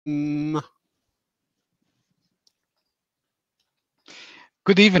Good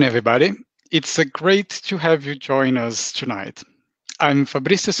evening, everybody. It's great to have you join us tonight. I'm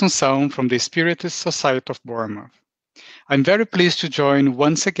Fabrício Assunção from the Spiritist Society of Bournemouth. I'm very pleased to join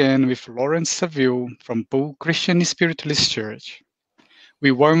once again with Lawrence Saville from Bull Christian Spiritualist Church. We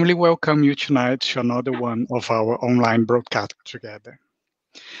warmly welcome you tonight to another one of our online broadcasts together.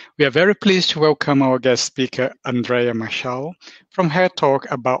 We are very pleased to welcome our guest speaker, Andreia Marshall, from her talk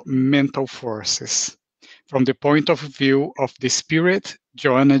about mental forces, from the point of view of the spirit,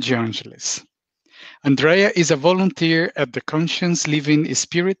 Joanna de Angelis. Andreia is a volunteer at the Conscious Living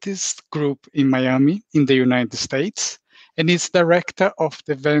Spiritist group in Miami, in the United States, and is director of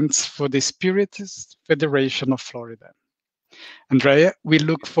the events for the Spiritist Federation of Florida. Andreia, we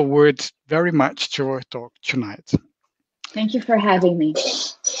look forward very much to our talk tonight. Thank you for having me.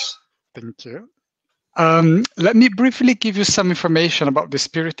 Thank you. Let me briefly give you some information about the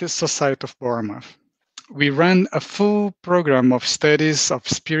Spiritist Society of Bournemouth. We run a full program of studies of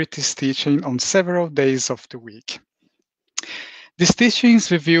Spiritist teaching on several days of the week. These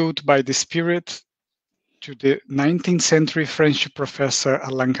teachings revealed by the Spirit to the 19th century French professor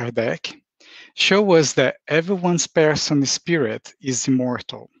Allan Kardec show us that everyone's person spirit is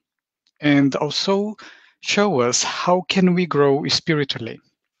immortal, and also show us how can we grow spiritually.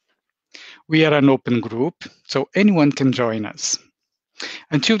 We are an open group, so anyone can join us.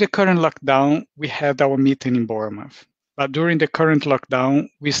 Until the current lockdown, we had our meeting in Bournemouth, but during the current lockdown,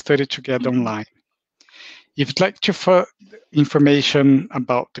 we studied together online. If you'd like to find information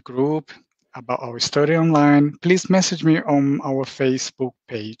about the group, about our study online, please message me on our Facebook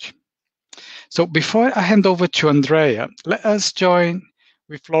page. So before I hand over to Andreia, let us join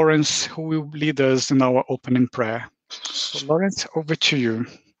with Lawrence, who will lead us in our opening prayer. So Lawrence, over to you.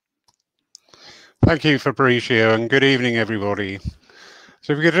 Thank you, Fabrizio, and good evening, everybody.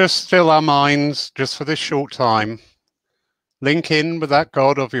 So if we could just still our minds just for this short time, link in with that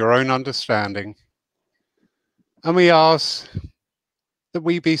God of your own understanding, and we ask that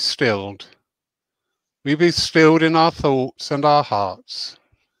we be stilled. We be stilled in our thoughts and our hearts,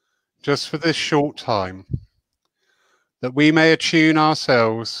 just for this short time, that we may attune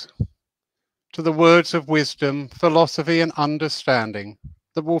ourselves to the words of wisdom, philosophy, and understanding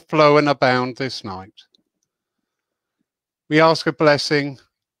that will flow and abound this night. We ask a blessing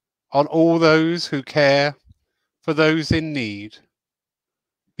on all those who care for those in need,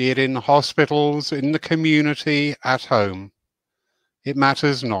 be it in hospitals, in the community, at home. It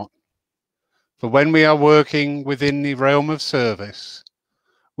matters not. For when we are working within the realm of service,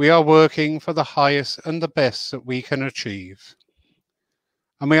 we are working for the highest and the best that we can achieve.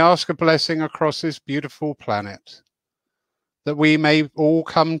 And we ask a blessing across this beautiful planet, that we may all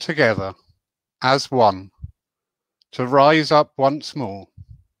come together as one, to rise up once more,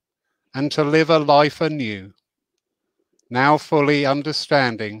 and to live a life anew, now fully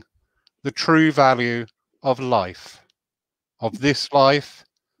understanding the true value of life, of this life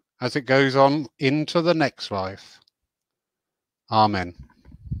as it goes on into the next life. Amen.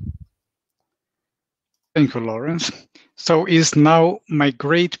 Thank you, Lawrence. So it's now my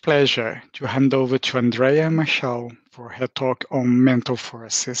great pleasure to hand over to Andreia Marshall for her talk on mental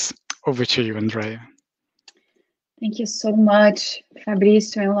forces. Over to you, Andreia. Thank you so much,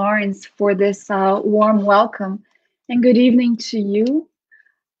 Fabrizio and Lawrence, for this warm welcome. And good evening to you.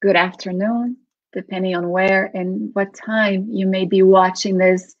 Good afternoon, depending on where and what time you may be watching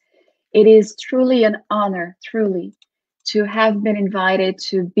this. It is truly an honor, truly, to have been invited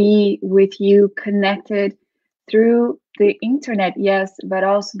to be with you, connected through the internet, yes, but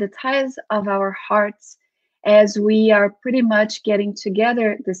also the ties of our hearts, as we are pretty much getting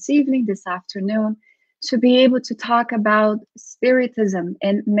together this evening, this afternoon, to be able to talk about spiritism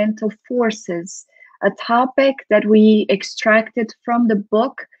and mental forces, a topic that we extracted from the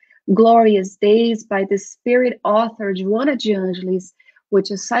book Glorious Days by the spirit author Joanna de Angelis, which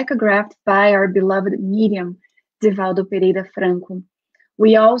is psychographed by our beloved medium, Divaldo Pereira Franco.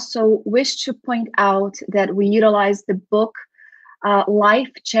 We also wish to point out that we utilize the book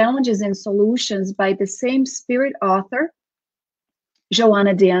Life Challenges and Solutions by the same spirit author,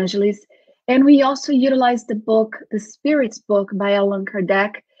 Joanna de Angelis, and we also utilize the book, The Spirit's Book by Allan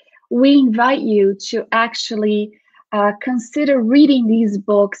Kardec. We invite you to actually consider reading these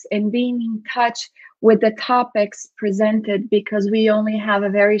books and being in touch with the topics presented, because we only have a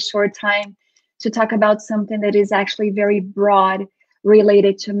very short time to talk about something that is actually very broad,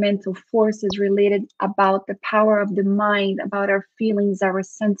 related to mental forces, related about the power of the mind, about our feelings, our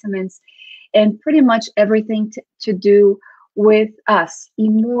sentiments, and pretty much everything to do with us,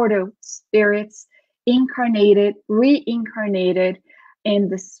 immortal spirits, incarnated, reincarnated, in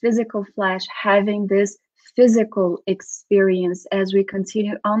this physical flesh, having this physical experience as we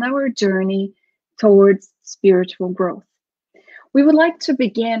continue on our journey towards spiritual growth. We would like to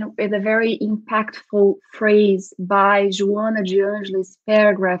begin with a very impactful phrase by Joana de Angelis'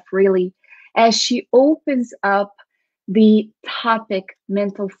 paragraph, really, as she opens up the topic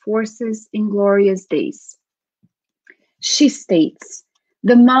mental forces in glorious days. She states,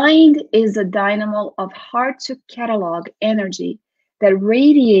 the mind is a dynamo of hard to catalog energy that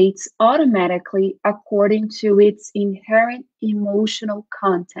radiates automatically according to its inherent emotional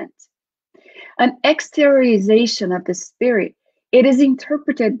content. An exteriorization of the spirit, it is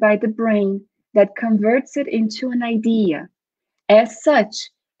interpreted by the brain that converts it into an idea. As such,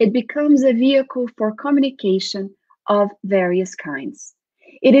 it becomes a vehicle for communication of various kinds.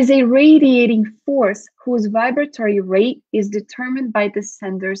 It is a radiating force whose vibratory rate is determined by the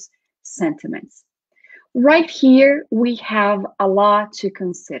sender's sentiments. Right here, we have a lot to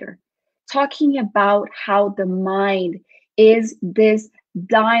consider, talking about how the mind is this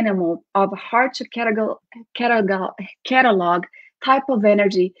dynamo of hard to catalog type of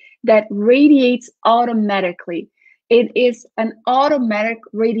energy that radiates automatically. It is an automatic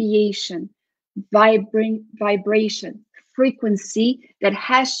radiation, vibration, frequency that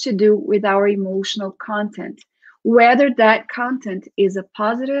has to do with our emotional content, whether that content is a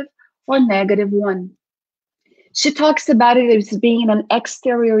positive or negative one. She talks about it as being an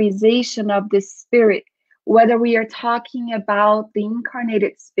exteriorization of the spirit, whether we are talking about the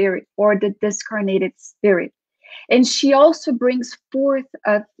incarnated spirit or the discarnated spirit. And she also brings forth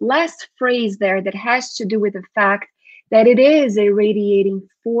a last phrase there that has to do with the fact that it is a radiating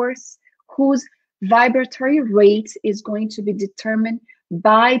force whose vibratory rate is going to be determined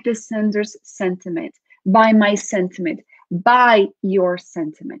by the sender's sentiment, by my sentiment, by your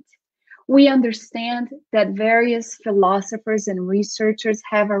sentiment. We understand that various philosophers and researchers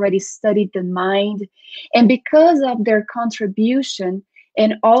have already studied the mind, and because of their contribution,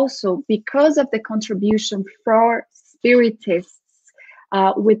 and also because of the contribution for Spiritists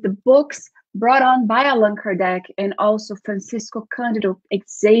with the books brought on by Allan Kardec and also Francisco Cândido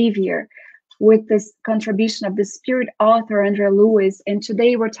Xavier, with this contribution of the spirit author Andreia Lewis, and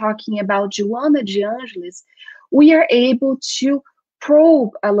today we're talking about Joana de Angelis, we are able to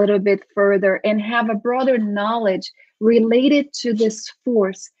probe a little bit further and have a broader knowledge related to this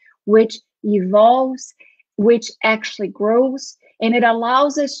force, which evolves, which actually grows, and it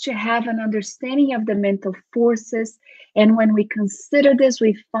allows us to have an understanding of the mental forces. And when we consider this,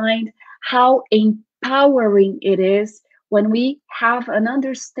 we find how empowering it is when we have an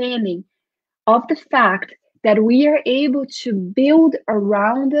understanding of the fact that we are able to build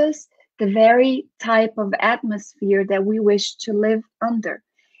around us the very type of atmosphere that we wish to live under.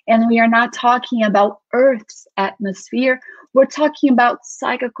 And we are not talking about Earth's atmosphere, we're talking about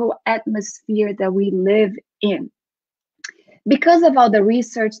psychical atmosphere that we live in. Because of all the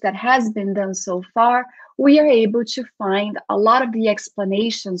research that has been done so far, we are able to find a lot of the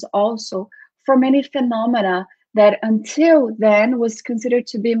explanations also for many phenomena that until then was considered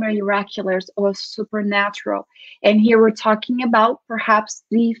to be miraculous or supernatural. And here we're talking about perhaps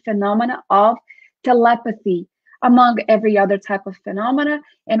the phenomena of telepathy, among every other type of phenomena.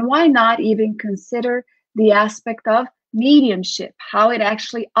 And why not even consider the aspect of mediumship, how it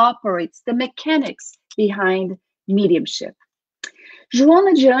actually operates, the mechanics behind mediumship.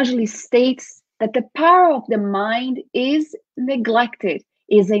 Joana de Angelis states that the power of the mind is neglected,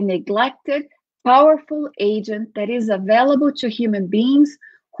 is a neglected, powerful agent that is available to human beings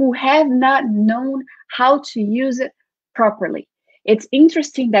who have not known how to use it properly. It's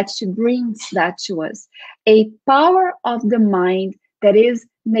interesting that she brings that to us. A power of the mind that is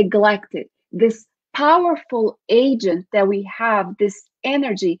neglected, this powerful agent that we have, this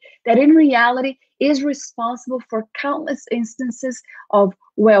energy that in reality is responsible for countless instances of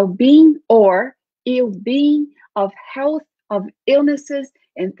well-being or ill-being, of health, of illnesses,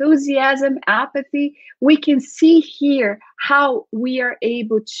 enthusiasm, apathy. We can see here how we are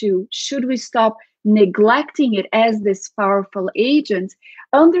able to, should we stop neglecting it as this powerful agent,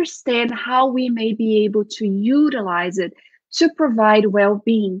 understand how we may be able to utilize it to provide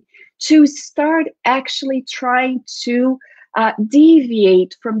well-being, to start actually trying to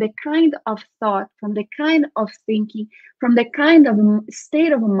deviate from the kind of thought, from the kind of thinking, from the kind of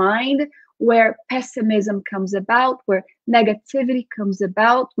state of mind where pessimism comes about, where negativity comes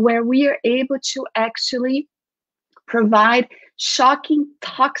about, where we are able to actually provide shocking,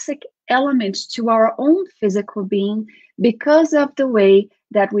 toxic elements to our own physical being because of the way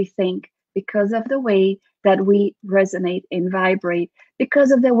that we think, because of the way that we resonate and vibrate,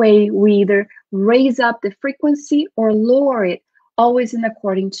 because of the way we either raise up the frequency or lower it always in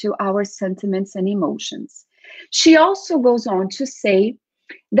according to our sentiments and emotions. She also goes on to say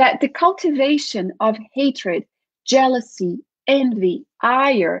that the cultivation of hatred, jealousy, envy,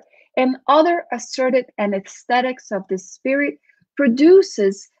 ire, and other asserted anesthetics of the spirit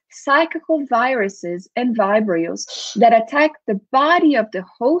produces psychical viruses and vibrios that attack the body of the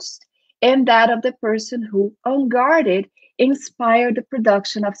host and that of the person who, unguarded, inspired the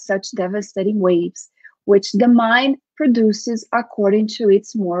production of such devastating waves, which the mind produces according to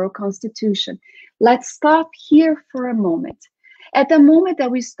its moral constitution. Let's stop here for a moment. At the moment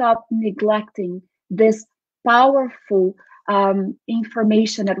that we stop neglecting this powerful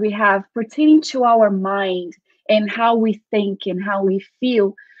information that we have pertaining to our mind and how we think and how we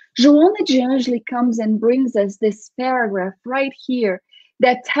feel, Joana de Angeli comes and brings us this paragraph right here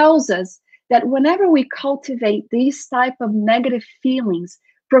that tells us that whenever we cultivate these type of negative feelings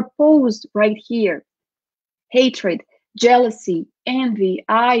proposed right here, hatred, jealousy, envy,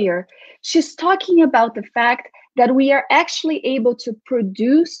 ire, she's talking about the fact that we are actually able to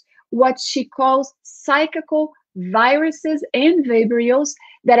produce what she calls psychical viruses and vibrios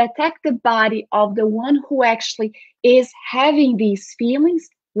that attack the body of the one who actually is having these feelings.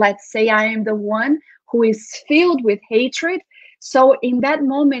 Let's say I am the one who is filled with hatred. So in that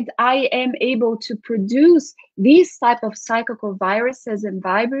moment, I am able to produce these type of psychical viruses and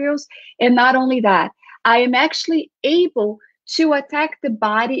vibrios. And not only that, I am actually able to attack the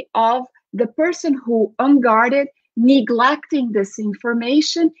body of the person who, unguarded, neglecting this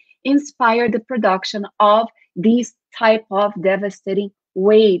information, inspired the production of these type of devastating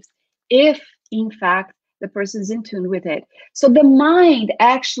waves, if in fact the person is in tune with it. So the mind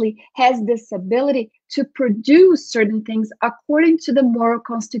actually has this ability to produce certain things according to the moral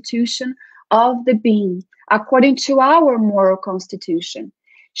constitution of the being, according to our moral constitution.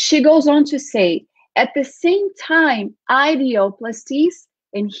 She goes on to say, at the same time, ideoplasties,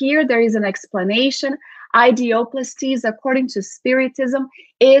 and here there is an explanation, ideoplasties, according to Spiritism,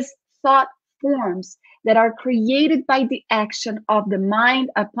 is thought forms that are created by the action of the mind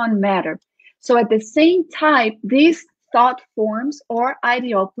upon matter. So at the same time, these thought forms or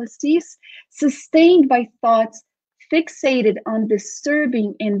ideoplasties, sustained by thoughts fixated on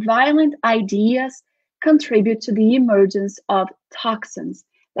disturbing and violent ideas, contribute to the emergence of toxins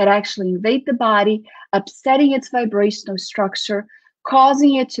that actually invade the body, upsetting its vibrational structure,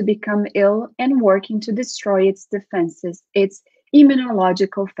 causing it to become ill and working to destroy its defenses, its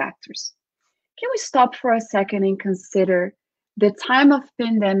immunological factors. Can we stop for a second and consider the time of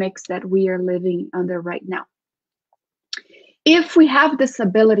pandemics that we are living under right now? If we have this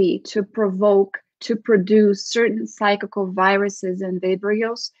ability to provoke, to produce certain psychical viruses and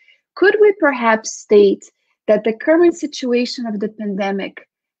vibrios, could we perhaps state that the current situation of the pandemic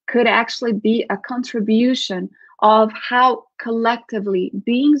could actually be a contribution of how collectively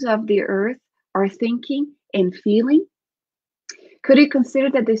beings of the earth are thinking and feeling? Could we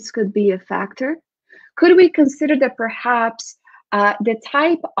consider that this could be a factor? Could we consider that perhaps the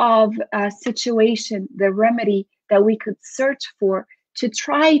type of situation, the remedy that we could search for to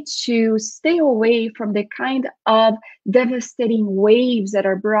try to stay away from the kind of devastating waves that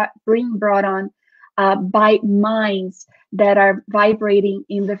are being brought on by minds that are vibrating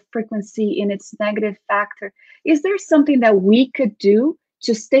in the frequency in its negative factor? Is there something that we could do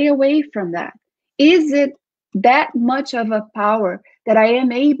to stay away from that? Is it that much of a power that I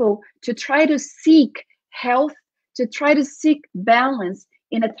am able to try to seek health, to try to seek balance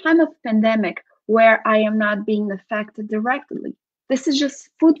in a time of pandemic where I am not being affected directly? This is just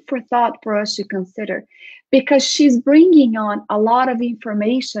food for thought for us to consider, because she's bringing on a lot of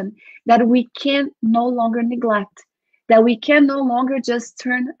information that we can no longer neglect, that we can no longer just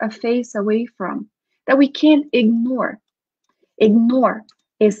turn a face away from, that we can't ignore. Ignore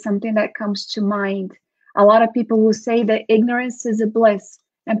is something that comes to mind. A lot of people will say that ignorance is a bliss,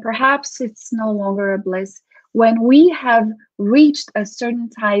 and perhaps it's no longer a bliss. When we have reached a certain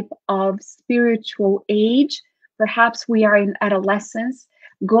type of spiritual age, perhaps we are in adolescence,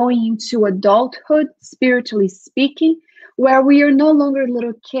 going into adulthood, spiritually speaking, where we are no longer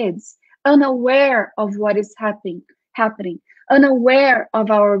little kids, unaware of what is happening, unaware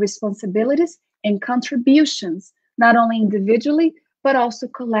of our responsibilities and contributions, not only individually, but also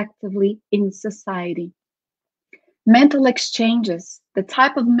collectively in society. Mental exchanges, the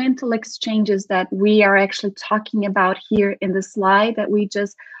type of mental exchanges that we are actually talking about here in the slide that we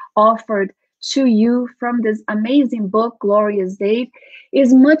just offered to you from this amazing book, Gloria's Dave,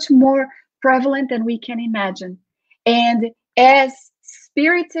 is much more prevalent than we can imagine. And as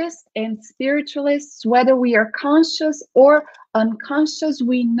spiritists and spiritualists, whether we are conscious or unconscious,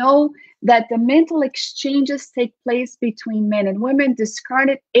 we know that the mental exchanges take place between men and women,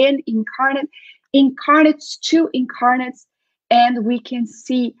 discarnate and incarnate, incarnates to incarnates, and we can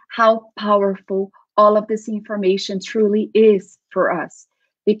see how powerful all of this information truly is for us.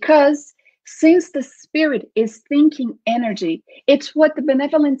 Because since the spirit is thinking energy, it's what the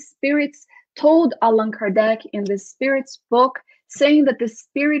benevolent spirits told Allan Kardec in the Spirit's book, saying that the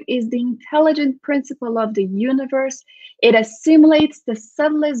spirit is the intelligent principle of the universe. It assimilates the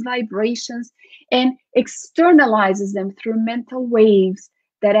subtlest vibrations and externalizes them through mental waves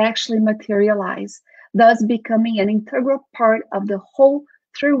that actually materialize, thus becoming an integral part of the whole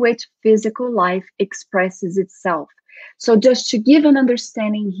through which physical life expresses itself. So just to give an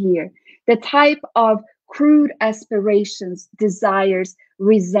understanding here, the type of crude aspirations, desires,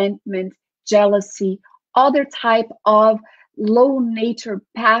 resentment, jealousy, other type of low nature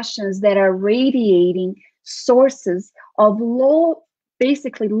passions that are radiating sources of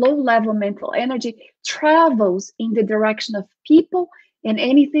basically low level mental energy travels in the direction of people and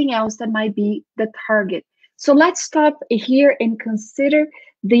anything else that might be the target. So let's stop here and consider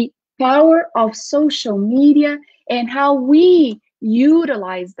the power of social media and how we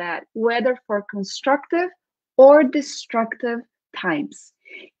utilize that, whether for constructive or destructive times.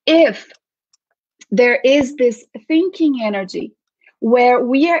 If there is this thinking energy where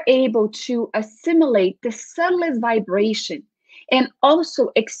we are able to assimilate the subtlest vibration and also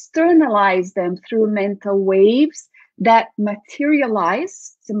externalize them through mental waves that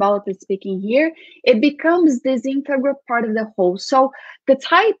materialize, symbolically speaking here, it becomes this integral part of the whole. So the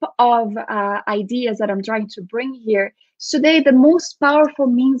type of ideas that I'm trying to bring here today, the most powerful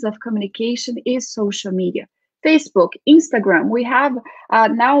means of communication is social media. Facebook, Instagram, we have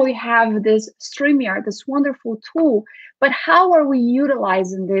now we have this StreamYard, this wonderful tool, but how are we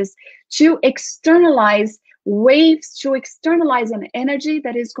utilizing this to externalize waves, to externalize an energy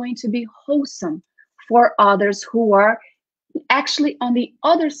that is going to be wholesome for others who are actually on the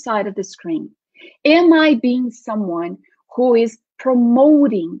other side of the screen? Am I being someone who is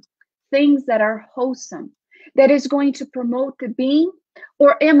promoting things that are wholesome, that is going to promote the being?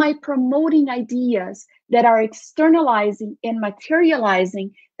 Or am I promoting ideas that are externalizing and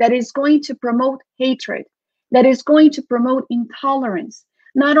materializing that is going to promote hatred, that is going to promote intolerance,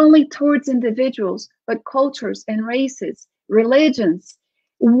 not only towards individuals, but cultures and races, religions?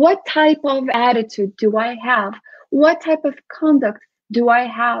 What type of attitude do I have? What type of conduct do I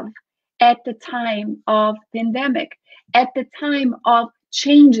have at the time of pandemic, at the time of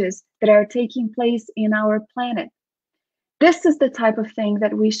changes that are taking place in our planet? This is the type of thing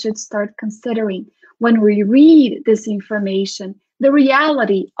that we should start considering when we read this information, the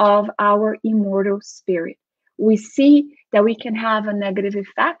reality of our immortal spirit. We see that we can have a negative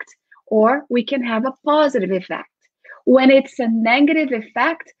effect or we can have a positive effect. When it's a negative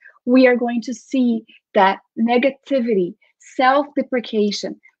effect, we are going to see that negativity,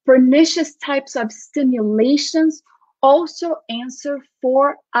 self-deprecation, pernicious types of stimulations also answer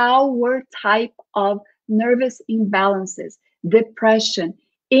for our type of nervous imbalances, depression,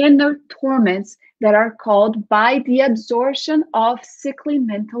 inner torments that are called by the absorption of sickly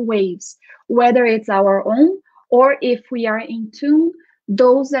mental waves, whether it's our own or if we are in tune,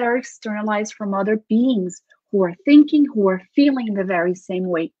 those that are externalized from other beings who are thinking, who are feeling the very same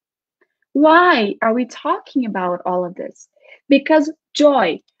way. Why are we talking about all of this? Because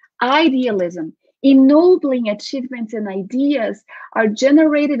joy, idealism, ennobling achievements and ideas are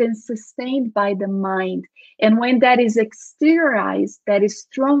generated and sustained by the mind. And when that is exteriorized, that is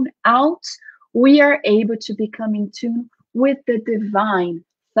thrown out, we are able to become in tune with the divine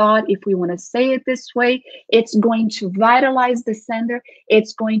thought, if we want to say it this way. It's going to vitalize the sender.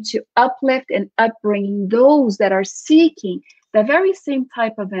 It's going to uplift and upbring those that are seeking the very same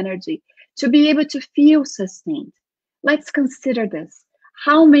type of energy to be able to feel sustained. Let's consider this.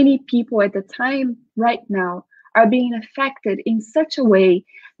 How many people at the time right now are being affected in such a way,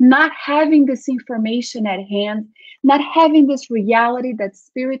 not having this information at hand, not having this reality that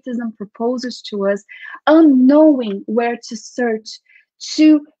Spiritism proposes to us, unknowing where to search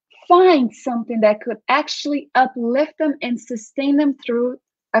to find something that could actually uplift them and sustain them through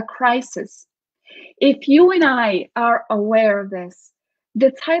a crisis. If you and I are aware of this,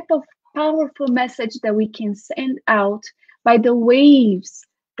 the type of powerful message that we can send out by the waves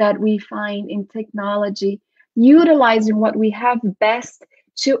that we find in technology, utilizing what we have best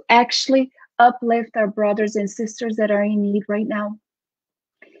to actually uplift our brothers and sisters that are in need right now.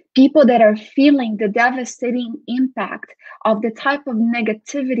 People that are feeling the devastating impact of the type of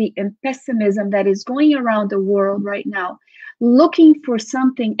negativity and pessimism that is going around the world right now, looking for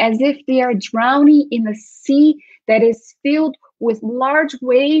something as if they are drowning in a sea that is filled with large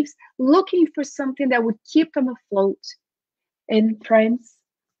waves, looking for something that would keep them afloat. And friends,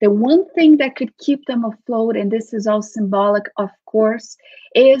 the one thing that could keep them afloat, and this is all symbolic, of course,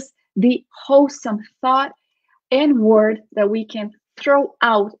 is the wholesome thought and word that we can throw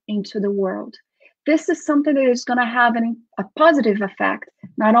out into the world. This is something that is going to have a positive effect,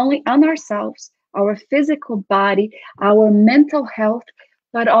 not only on ourselves, our physical body, our mental health,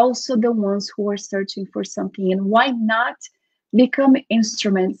 but also the ones who are searching for something. And why not become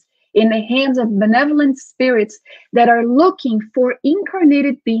instruments in the hands of benevolent spirits that are looking for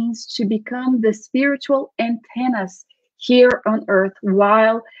incarnated beings to become the spiritual antennas here on earth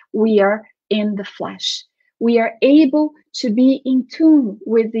while we are in the flesh? We are able to be in tune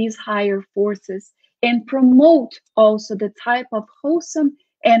with these higher forces and promote also the type of wholesome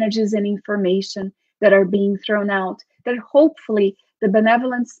energies and information that are being thrown out, that hopefully the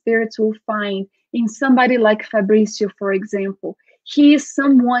benevolent spirits will find in somebody like Fabricio, for example. He is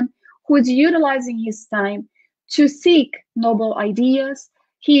someone who is utilizing his time to seek noble ideas.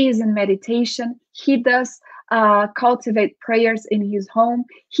 He is in meditation. He does cultivate prayers in his home.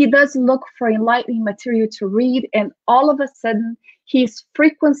 He does look for enlightening material to read, and all of a sudden, his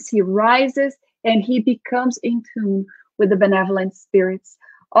frequency rises and he becomes in tune with the benevolent spirits.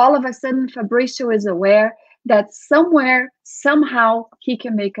 All of a sudden, Fabricio is aware that somewhere, somehow, he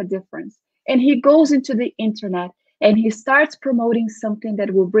can make a difference. And he goes into the internet and he starts promoting something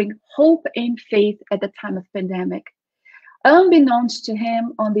that will bring hope and faith at the time of pandemic. Unbeknownst to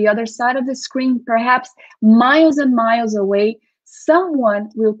him, on the other side of the screen, perhaps miles and miles away,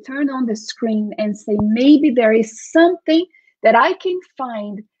 someone will turn on the screen and say, maybe there is something that I can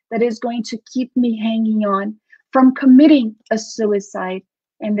find that is going to keep me hanging on from committing a suicide.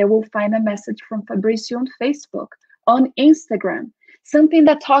 And they will find a message from Fabricio on Facebook, on Instagram, something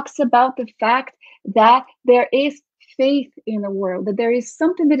that talks about the fact that there is faith in the world, that there is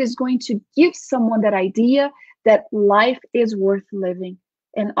something that is going to give someone that idea that life is worth living.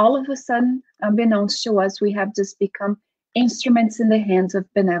 And all of a sudden, unbeknownst to us, we have just become instruments in the hands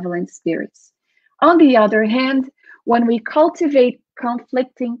of benevolent spirits. On the other hand, when we cultivate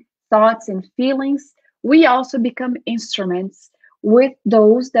conflicting thoughts and feelings, we also become instruments with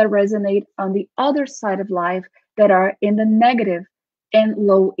those that resonate on the other side of life, that are in the negative and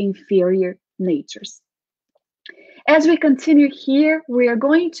low inferior natures. As we continue here, we are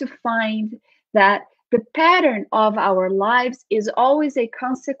going to find that the pattern of our lives is always a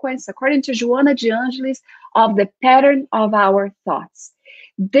consequence, according to Joana de Angelis, of the pattern of our thoughts.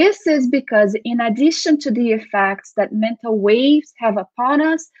 This is because, in addition to the effects that mental waves have upon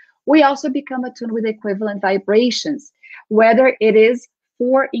us, we also become attuned with equivalent vibrations, whether it is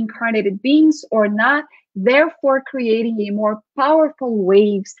for incarnated beings or not, therefore creating a more powerful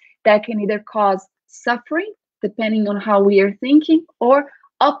waves that can either cause suffering, depending on how we are thinking, or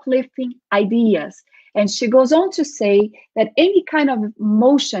uplifting ideas. And she goes on to say that any kind of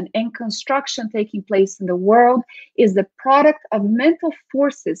motion and construction taking place in the world is the product of mental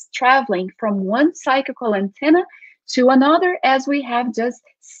forces traveling from one psychical antenna to another, as we have just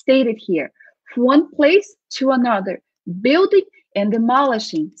stated here, from one place to another, building and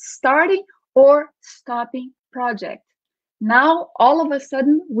demolishing, starting or stopping project. Now, all of a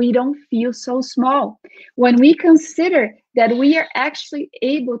sudden, we don't feel so small when we consider that we are actually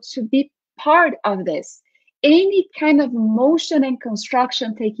able to be part of this. Any kind of motion and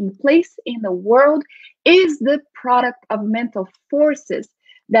construction taking place in the world is the product of mental forces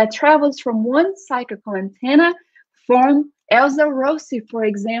that travels from one psychical antenna, from Elsa Rossi, for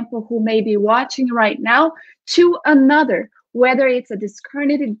example, who may be watching right now, to another, whether it's a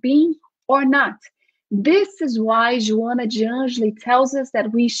discarnated being or not. This is why Joana de Angelis tells us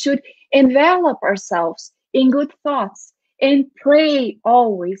that we should envelop ourselves in good thoughts and pray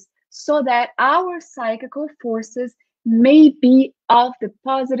always, so that our psychical forces may be of the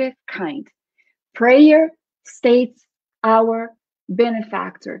positive kind. Prayer, states our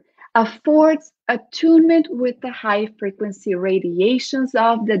benefactor, affords attunement with the high frequency radiations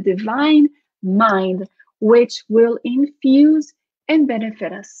of the divine mind, which will infuse and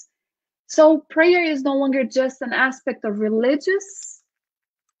benefit us. So prayer is no longer just an aspect of religious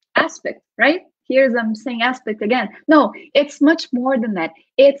aspect, right? Here's I'm saying aspect again. No, it's much more than that.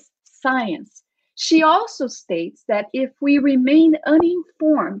 It's science. She also states that if we remain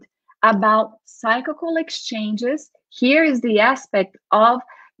uninformed about psychical exchanges, here is the aspect of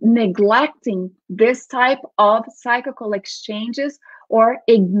neglecting this type of psychical exchanges or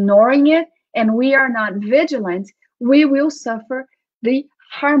ignoring it, and we are not vigilant, we will suffer the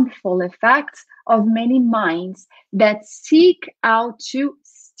harmful effects of many minds that seek out to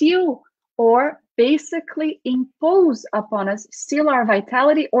steal or basically impose upon us, steal our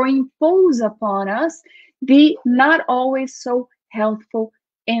vitality, or impose upon us the not always so healthful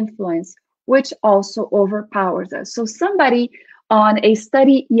influence, which also overpowers us. So somebody on a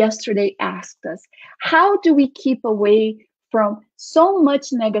study yesterday asked us, how do we keep away from so much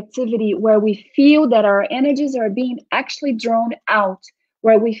negativity where we feel that our energies are being actually drawn out,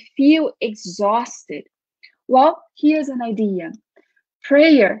 where we feel exhausted? Well, here's an idea.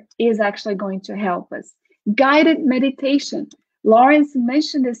 Prayer is actually going to help us. Guided meditation. Lawrence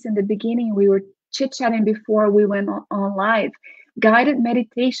mentioned this in the beginning. We were chit-chatting before we went on live. Guided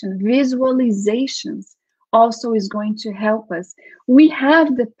meditation, visualizations also is going to help us. We have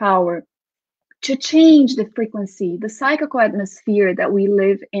the power to change the frequency, the psychical atmosphere that we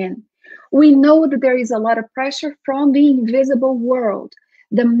live in. We know that there is a lot of pressure from the invisible world.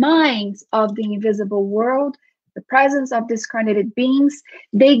 The minds of the invisible world, the presence of discarnated beings,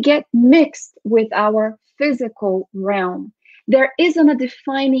 they get mixed with our physical realm. There isn't a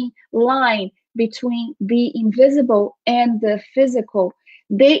defining line between the invisible and the physical.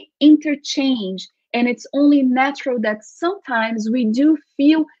 They interchange, and it's only natural that sometimes we do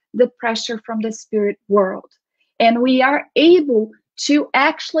feel the pressure from the spirit world. And we are able to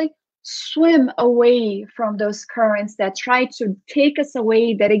actually swim away from those currents that try to take us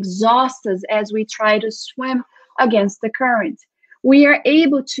away, that exhaust us as we try to swim against the current. We are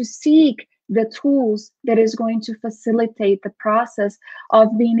able to seek the tools that is going to facilitate the process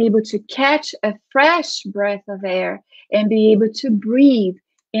of being able to catch a fresh breath of air and be able to breathe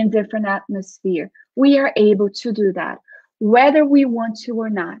in different atmosphere. We are able to do that, whether we want to or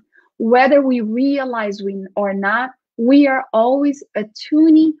not, whether we realize we or not. We are always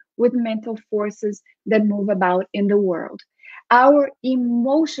attuning with mental forces that move about in the world. Our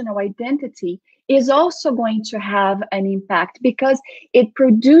emotional identity is also going to have an impact because it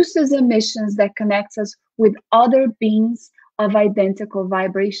produces emissions that connect us with other beings of identical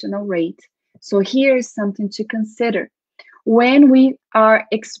vibrational rate. So here's something to consider. When we are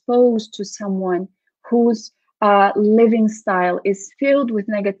exposed to someone whose living style is filled with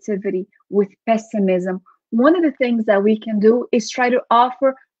negativity, with pessimism, one of the things that we can do is try to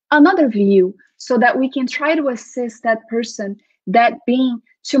offer another view so that we can try to assist that person, that being,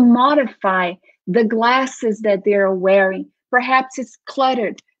 to modify the glasses that they're wearing. Perhaps it's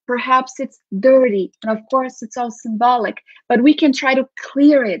cluttered, perhaps it's dirty, and of course it's all symbolic, but we can try to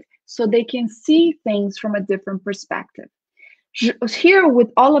clear it so they can see things from a different perspective. Here, with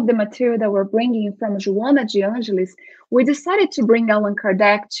all of the material that we're bringing from Joana de Angelis, we decided to bring Allan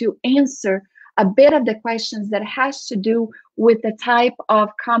Kardec to answer a bit of the questions that has to do with the type of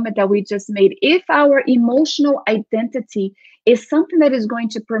comment that we just made. If our emotional identity is something that is going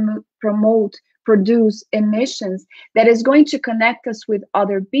to produce emissions, that is going to connect us with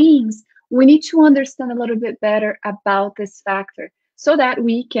other beings, we need to understand a little bit better about this factor so that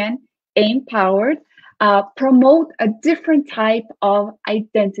we can, empowered, promote a different type of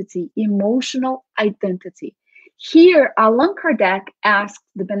identity, emotional identity. Here, Allan Kardec asked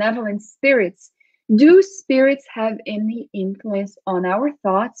the benevolent spirits, do spirits have any influence on our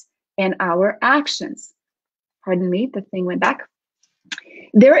thoughts and our actions? Pardon me, the thing went back.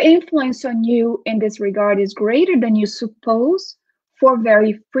 Their influence on you in this regard is greater than you suppose, for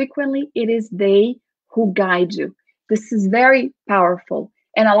very frequently it is they who guide you. This is very powerful.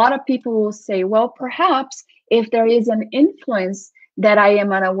 And a lot of people will say, well, perhaps if there is an influence that I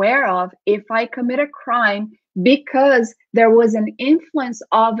am unaware of, if I commit a crime because there was an influence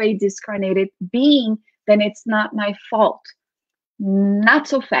of a discarnated being, then it's not my fault. Not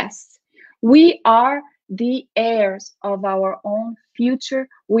so fast. We are the heirs of our own future.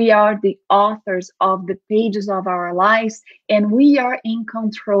 We are the authors of the pages of our lives, and we are in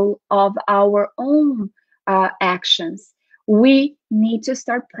control of our own actions. We need to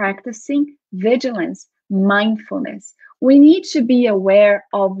start practicing vigilance, mindfulness. We need to be aware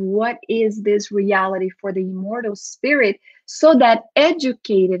of what is this reality for the immortal spirit so that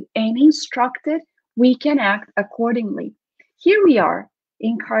educated and instructed, we can act accordingly. Here we are,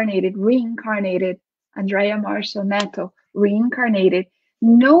 incarnated, reincarnated, Andreia Marshall Neto, reincarnated,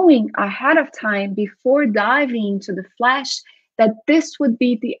 knowing ahead of time before diving into the flesh that this would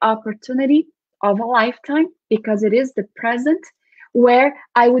be the opportunity of a lifetime, because it is the present, where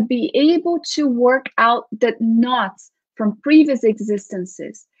I would be able to work out the knots from previous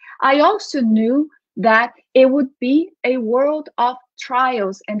existences. I also knew that it would be a world of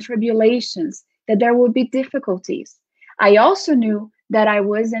trials and tribulations, that there would be difficulties. I also knew that I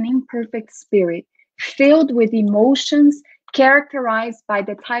was an imperfect spirit, filled with emotions, characterized by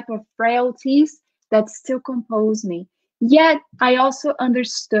the type of frailties that still compose me. Yet, I also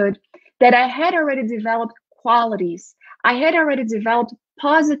understood that I had already developed qualities. I had already developed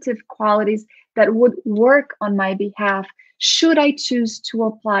positive qualities that would work on my behalf should I choose to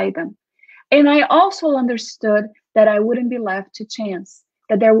apply them. And I also understood that I wouldn't be left to chance,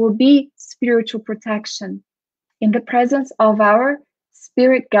 that there will be spiritual protection in the presence of our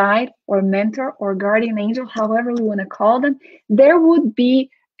spirit guide or mentor or guardian angel, however we want to call them. There would be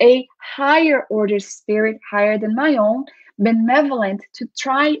a higher order spirit, higher than my own, benevolent to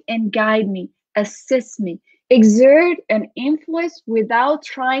try and guide me, assist me, exert an influence without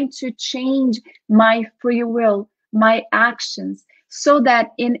trying to change my free will, my actions, so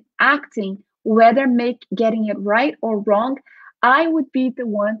that in acting, whether getting it right or wrong, I would be the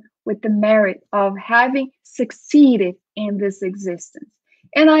one with the merit of having succeeded in this existence.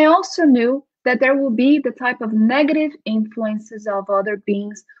 And I also knew that there will be the type of negative influences of other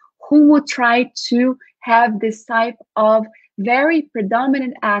beings who will try to have this type of very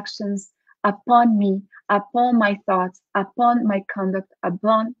predominant actions upon me, upon my thoughts, upon my conduct,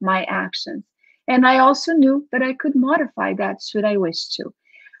 upon my actions. And I also knew that I could modify that should I wish to.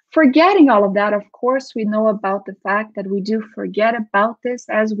 Forgetting all of that, of course, we know about the fact that we do forget about this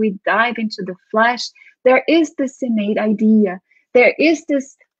as we dive into the flesh. There is this innate idea. There is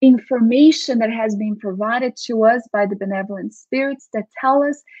this information that has been provided to us by the benevolent spirits that tell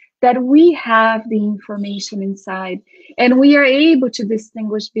us that we have the information inside and we are able to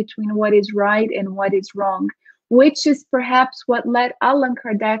distinguish between what is right and what is wrong, which is perhaps what led Allan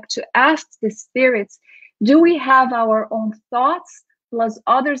Kardec to ask the spirits, do we have our own thoughts plus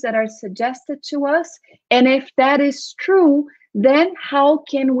others that are suggested to us? And if that is true, then how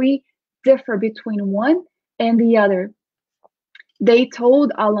can we differ between one and the other? They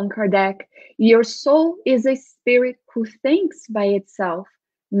told Allan Kardec, your soul is a spirit who thinks by itself.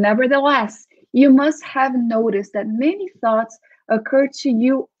 Nevertheless, you must have noticed that many thoughts occur to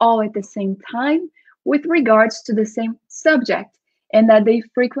you all at the same time with regards to the same subject, and that they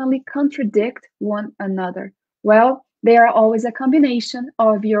frequently contradict one another. Well, they are always a combination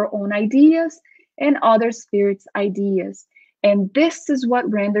of your own ideas and other spirits' ideas. And this is what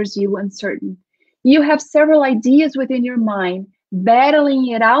renders you uncertain. You have several ideas within your mind, battling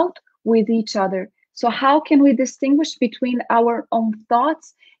it out with each other. So how can we distinguish between our own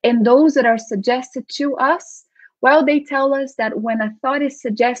thoughts and those that are suggested to us? Well, they tell us that when a thought is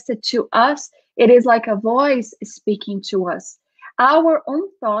suggested to us, it is like a voice speaking to us. Our own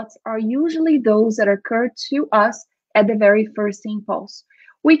thoughts are usually those that occur to us at the very first impulse.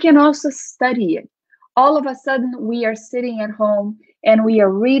 We can also study it. All of a sudden, we are sitting at home and we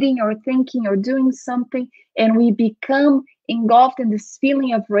are reading or thinking or doing something, and we become engulfed in this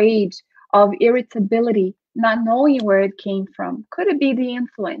feeling of rage, of irritability, not knowing where it came from. Could it be the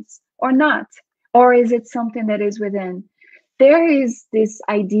influence or not? Or is it something that is within? There is this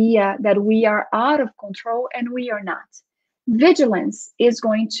idea that we are out of control and we are not. Vigilance is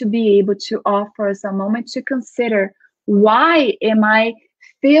going to be able to offer us a moment to consider, why am I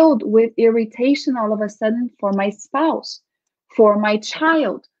filled with irritation all of a sudden for my spouse, for my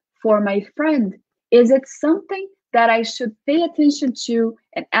child, for my friend? Is it something that I should pay attention to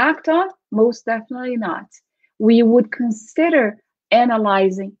and act on? Most definitely not. We would consider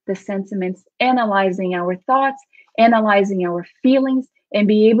analyzing the sentiments, analyzing our thoughts, analyzing our feelings, and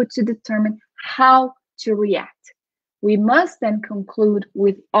be able to determine how to react. We must then conclude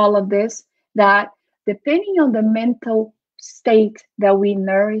with all of this that depending on the mental state that we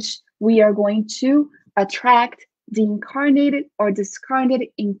nourish, we are going to attract the incarnated or discarnated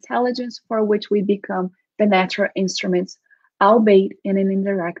intelligence for which we become the natural instruments, albeit in an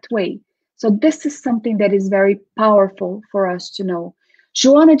indirect way. So this is something that is very powerful for us to know.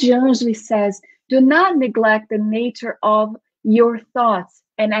 Joana de Angelis says, do not neglect the nature of your thoughts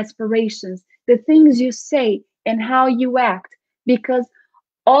and aspirations, the things you say and how you act, because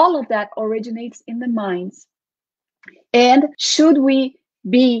all of that originates in the minds. And should we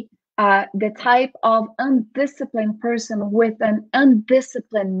be the type of undisciplined person with an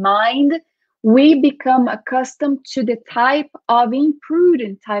undisciplined mind, we become accustomed to the type of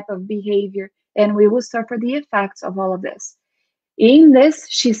imprudent type of behavior, and we will suffer the effects of all of this. In this,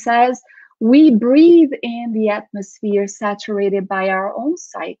 she says, we breathe in the atmosphere saturated by our own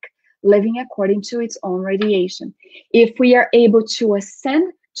psyche, living according to its own radiation. If we are able to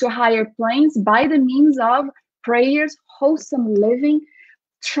ascend to higher planes by the means of prayers, wholesome living,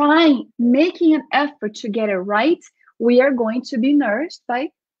 making an effort to get it right, we are going to be nourished by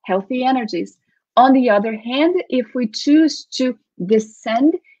healthy energies. On the other hand, if we choose to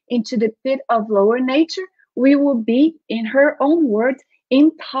descend into the pit of lower nature, we will be, in her own words,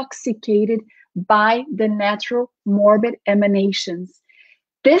 intoxicated by the natural morbid emanations.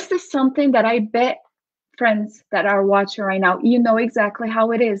 This is something that I bet friends that are watching right now, you know exactly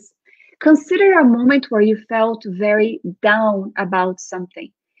how it is. Consider a moment where you felt very down about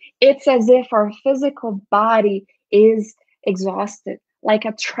something. It's as if our physical body is exhausted, like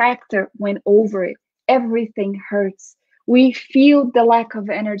a tractor went over it. Everything hurts. We feel the lack of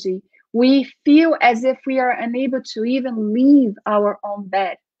energy. We feel as if we are unable to even leave our own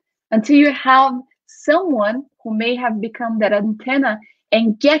bed until you have someone who may have become that antenna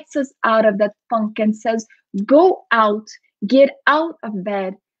and gets us out of that funk and says, go out, get out of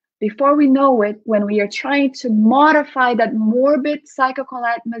bed. Before we know it, when we are trying to modify that morbid psychical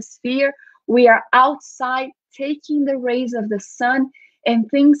atmosphere, we are outside taking the rays of the sun and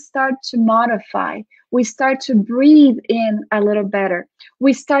things start to modify. We start to breathe in a little better.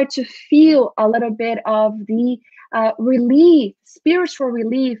 We start to feel a little bit of the relief, spiritual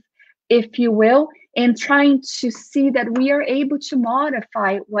relief, if you will, and trying to see that we are able to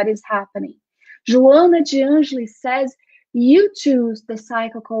modify what is happening. Joana de Angelis says, you choose the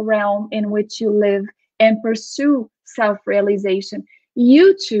psychical realm in which you live and pursue self-realization.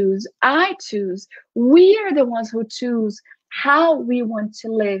 You choose, I choose. We are the ones who choose how we want to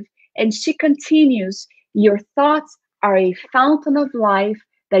live. And she continues, your thoughts are a fountain of life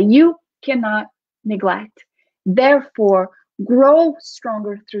that you cannot neglect. Therefore, grow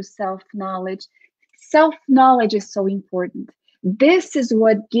stronger through self-knowledge. Self-knowledge is so important. This is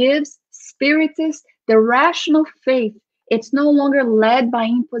what gives Spiritists the rational faith. It's no longer led by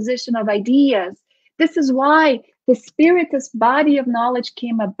imposition of ideas. This is why the Spiritist body of knowledge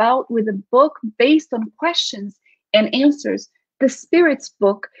came about with a book based on questions and answers, the Spirit's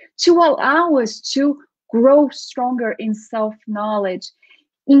book, to allow us to grow stronger in self-knowledge,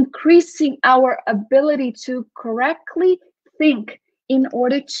 increasing our ability to correctly think in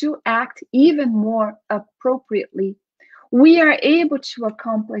order to act even more appropriately. We are able to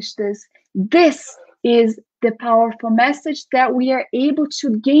accomplish this. This is the powerful message that we are able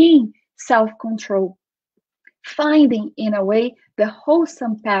to gain self-control, finding in a way the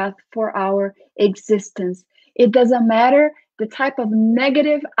wholesome path for our existence. It doesn't matter the type of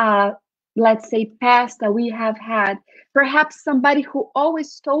negative let's say past that we have had. Perhaps somebody who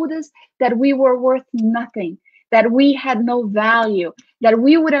always told us that we were worth nothing, that we had no value, that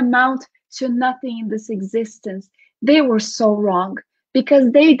we would amount to nothing in this existence. They were so wrong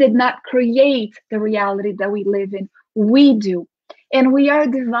because they did not create the reality that we live in. We do. And we are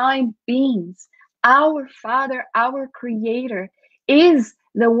divine beings. Our Father, our Creator, is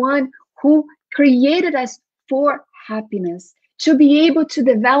the one who created us for happiness, to be able to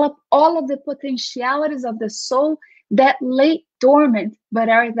develop all of the potentialities of the soul that lay dormant but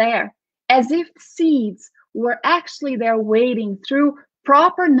are there, as if seeds were actually there waiting through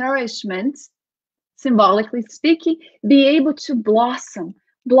proper nourishment, symbolically speaking, be able to blossom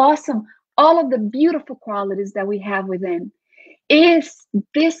all of the beautiful qualities that we have within. Is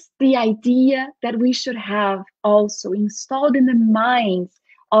this the idea that we should have also installed in the minds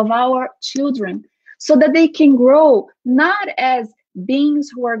of our children so that they can grow not as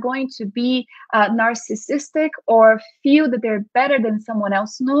beings who are going to be narcissistic or feel that they're better than someone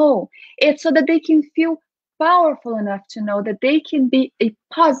else? No, it's so that they can feel powerful enough to know that they can be a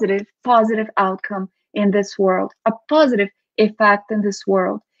positive outcome in this world, a positive effect in this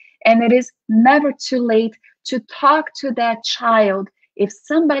world. And it is never too late to talk to that child. If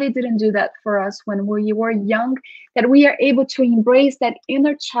somebody didn't do that for us when we were young, that we are able to embrace that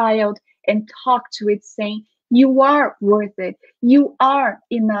inner child and talk to it saying, you are worth it. You are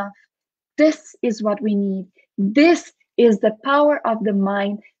enough. This is what we need. This is the power of the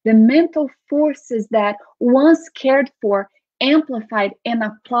mind, the mental forces that once cared for, amplified, and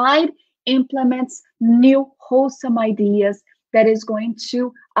applied, implements new wholesome ideas that is going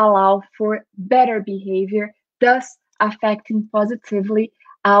to allow for better behavior, thus affecting positively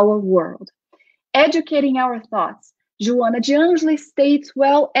our world. Educating our thoughts. Joana de Angelis states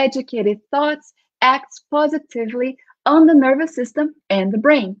well-educated thoughts acts positively on the nervous system and the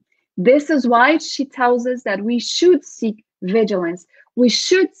brain. This is why she tells us that we should seek vigilance. We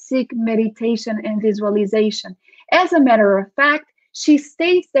should seek meditation and visualization. As a matter of fact, she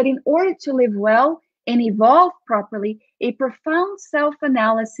states that in order to live well and evolve properly, a profound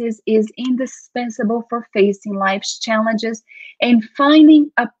self-analysis is indispensable for facing life's challenges and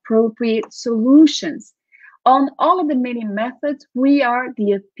finding appropriate solutions. On all of the many methods, we are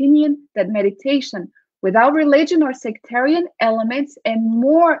the opinion that meditation, without religion or sectarian elements, and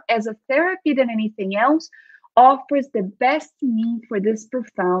more as a therapy than anything else, offers the best means for this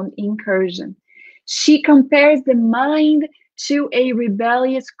profound incursion. She compares the mind to a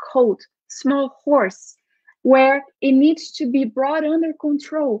rebellious colt, small horse, where it needs to be brought under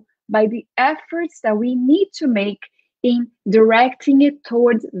control by the efforts that we need to make in directing it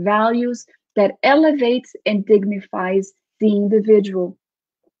towards values that elevates and dignifies the individual.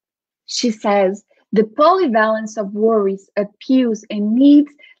 She says, the polyvalence of worries, appeals, and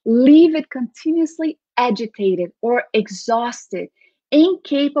needs leave it continuously agitated or exhausted,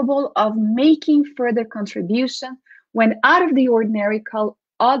 incapable of making further contribution when out of the ordinary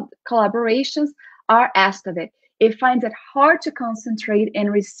collaborations are asked of it. It finds it hard to concentrate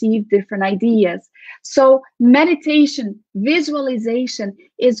and receive different ideas. So meditation, visualization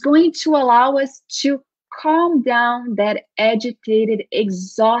is going to allow us to calm down that agitated,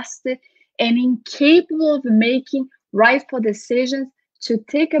 exhausted, and incapable of making rightful decisions, to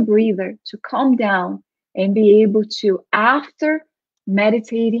take a breather, to calm down, and be able to, after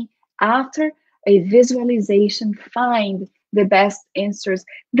meditating, after a visualization, find the best answers,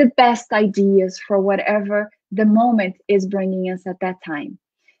 the best ideas for whatever the moment is bringing us at that time.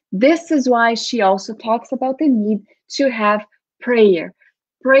 This is why she also talks about the need to have prayer.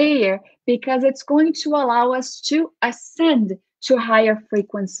 Prayer, because it's going to allow us to ascend to higher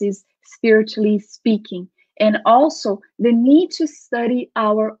frequencies, spiritually speaking, and also the need to study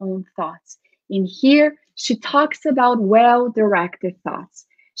our own thoughts. In here, she talks about well-directed thoughts.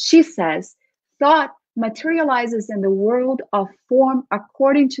 She says, thought materializes in the world of form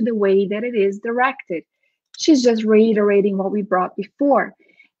according to the way that it is directed. She's just reiterating what we brought before.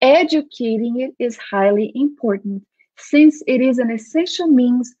 Educating it is highly important, since it is an essential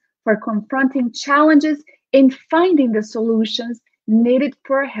means for confronting challenges and finding the solutions needed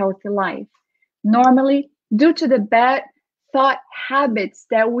for a healthy life. Normally, due to the bad thought habits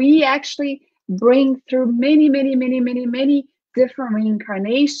that we actually bring through many different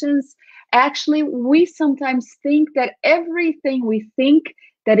reincarnations, actually, we sometimes think that everything we think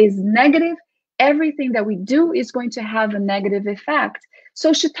that is negative, everything that we do is going to have a negative effect.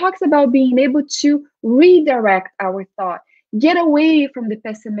 So she talks about being able to redirect our thought, get away from the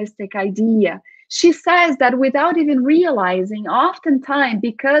pessimistic idea. She says that without even realizing, oftentimes,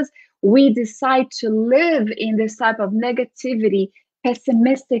 because we decide to live in this type of negativity,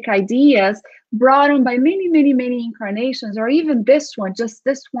 pessimistic ideas brought on by many incarnations, or even this one, just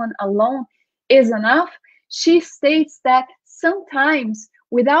this one alone is enough. She states that sometimes,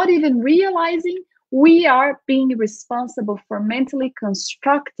 without even realizing, we are being responsible for mentally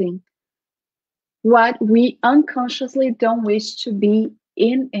constructing what we unconsciously don't wish to be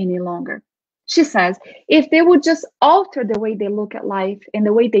in any longer. She says, if they would just alter the way they look at life and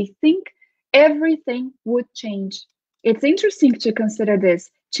the way they think, everything would change. It's interesting to consider this.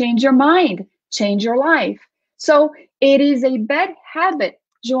 Change your mind, change your life. So it is a bad habit,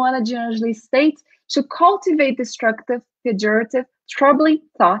 Joanna de Angelis states, to cultivate destructive, pejorative, troubling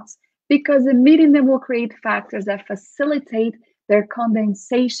thoughts, because emitting them will create factors that facilitate their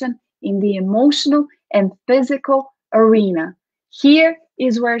condensation in the emotional and physical arena. Here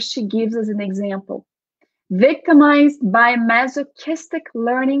is where she gives us an example. Victimized by masochistic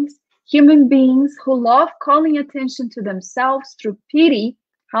learnings, human beings who love calling attention to themselves through pity.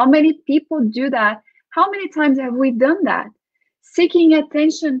 How many people do that? How many times have we done that? Seeking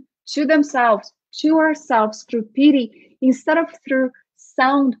attention to themselves, to ourselves through pity, instead of through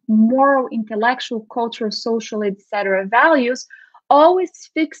sound, moral, intellectual, cultural, social, etc. values, always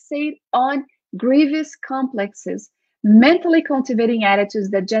fixate on grievous complexes, mentally cultivating attitudes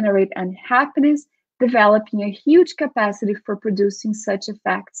that generate unhappiness, developing a huge capacity for producing such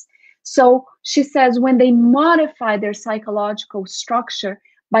effects. So she says when they modify their psychological structure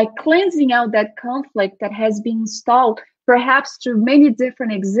by cleansing out that conflict that has been installed, perhaps through many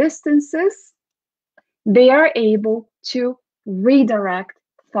different existences, they are able to redirect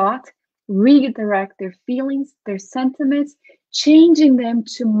thought, redirect their feelings, their sentiments, changing them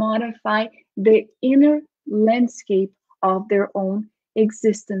to modify the inner landscape of their own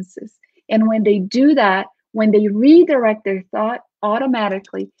existences. And when they do that, when they redirect their thought,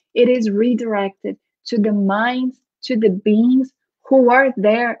 automatically it is redirected to the minds, to the beings who are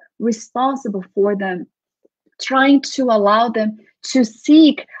there responsible for them, trying to allow them to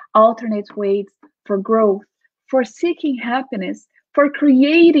seek alternate ways for growth, for seeking happiness, for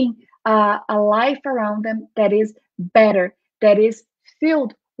creating a life around them that is better, that is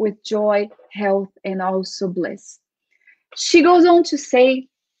filled with joy, health, and also bliss. She goes on to say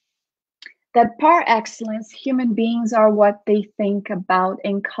that par excellence, human beings are what they think about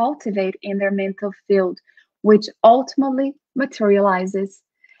and cultivate in their mental field, which ultimately materializes.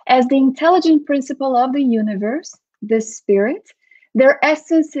 As the intelligent principle of the universe, the spirit, their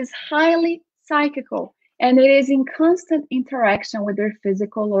essence is highly psychical and it is in constant interaction with their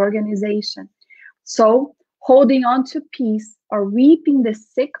physical organization. So, Holding on to peace or reaping the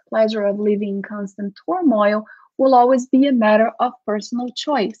sick pleasure of living in constant turmoil will always be a matter of personal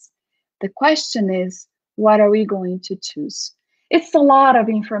choice. The question is, what are we going to choose? It's a lot of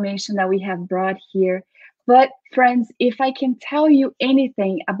information that we have brought here. But friends, if I can tell you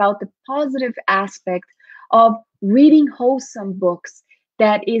anything about the positive aspect of reading wholesome books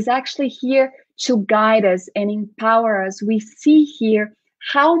that is actually here to guide us and empower us, we see here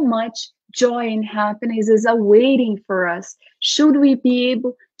how much joy and happiness is awaiting for us should we be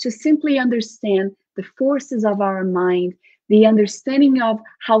able to simply understand the forces of our mind, the understanding of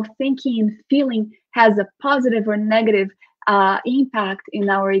how thinking and feeling has a positive or negative impact in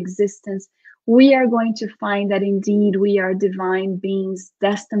our existence. We are going to find that indeed we are divine beings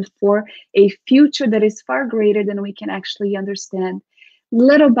destined for a future that is far greater than we can actually understand.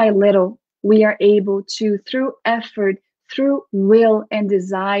 Little by little, we are able to, through effort, through will and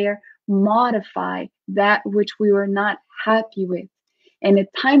desire, modify that which we were not happy with. In a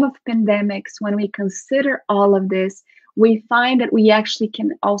time of pandemics, when we consider all of this, we find that we actually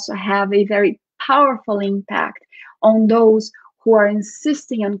can also have a very powerful impact on those who are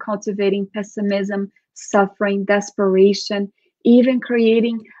insisting on cultivating pessimism, suffering, desperation, even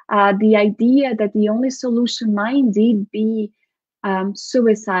creating the idea that the only solution might indeed be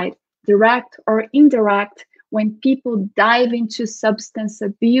suicide, direct or indirect, when people dive into substance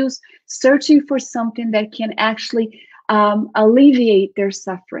abuse, searching for something that can actually alleviate their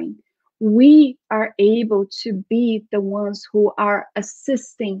suffering. We are able to be the ones who are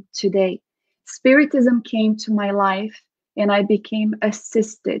assisting today. Spiritism came to my life and I became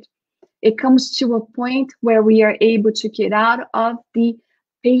assisted. It comes to a point where we are able to get out of the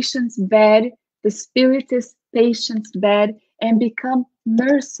patient's bed, the spiritist patient's bed, and become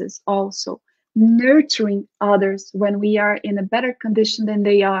nurses also, nurturing others when we are in a better condition than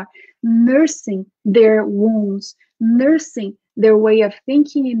they are, nursing their wounds, nursing their way of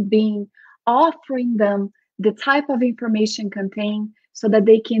thinking and being, offering them the type of information contained so that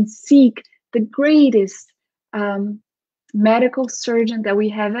they can seek the greatest medical surgeon that we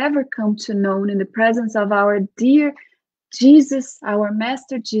have ever come to know in the presence of our dear Jesus, our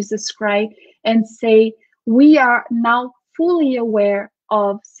Master Jesus Christ, and say, we are now fully aware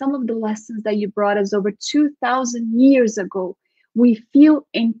of some of the lessons that you brought us over 2,000 years ago. We feel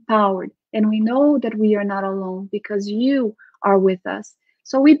empowered and we know that we are not alone because you are with us.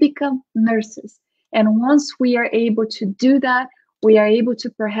 So we become nurses. And once we are able to do that, we are able to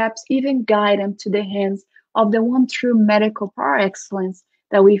perhaps even guide them to the hands of the one true medical par excellence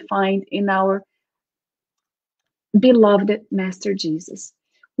that we find in our beloved Master Jesus.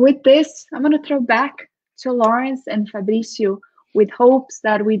 With this, I'm going to throw back to Lawrence and Fabricio with hopes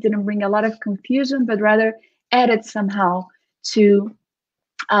that we didn't bring a lot of confusion, but rather added somehow to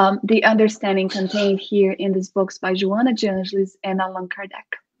the understanding contained here in these books by Joana de Angelis and Allan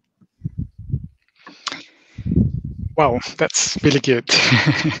Kardec. Wow, that's really good.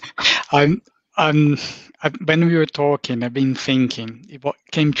 When we were talking, I've been thinking, what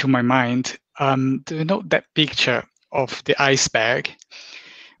came to my mind, do you know that picture of the iceberg?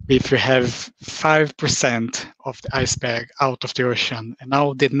 If you have 5% of the iceberg out of the ocean, and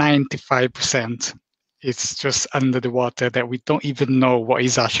now the 95% is just under the water that we don't even know what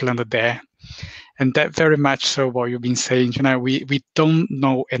is actually under there. And that very much so what you've been saying, we don't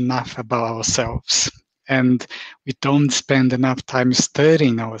know enough about ourselves. And we don't spend enough time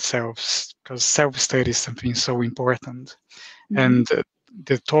studying ourselves because self-study is something so important. Mm-hmm. And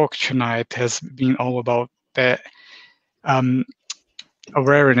the talk tonight has been all about that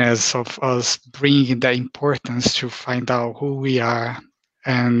awareness of us bringing the importance to find out who we are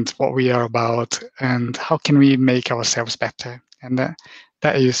and what we are about and how can we make ourselves better. And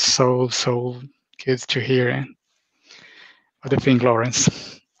that is so good to hear. What do you think,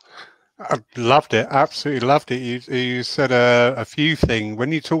 Lawrence? I loved it. Absolutely loved it. You said a few things.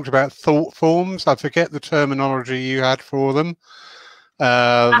 When you talked about thought forms, I forget the terminology you had for them.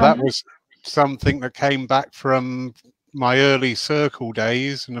 That was something that came back from my early circle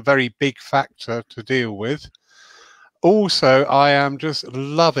days and a very big factor to deal with. Also, I am just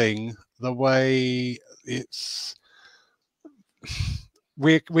loving the way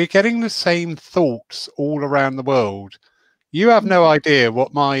we're getting the same thoughts all around the world. You have no idea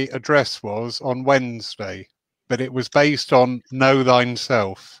what my address was on Wednesday, but it was based on know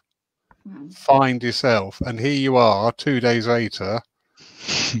thyself, find yourself. And here you are 2 days later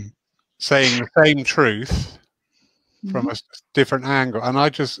saying the same truth from a different angle. And I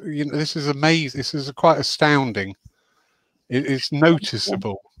just, this is amazing. This is quite astounding. It's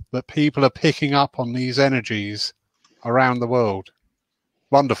noticeable that people are picking up on these energies around the world.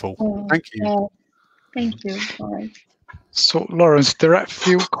 Wonderful. Thank you. Thank you, Lawrence. So, Lawrence, there are a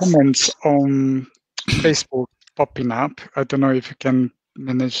few comments on Facebook popping up. I don't know if you can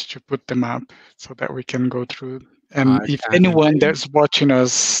manage to put them up so that we can go through. And if anyone that's watching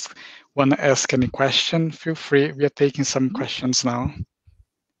us want to ask any question, feel free. We are taking some questions now.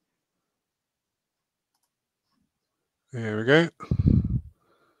 There we go.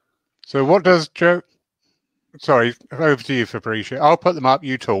 So what does Joe... Sorry, over to you, Fabricio. I'll put them up,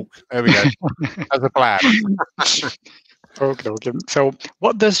 you talk. There we go. As a plan. Okay. So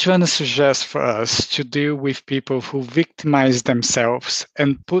what does Joanna suggest for us to do with people who victimize themselves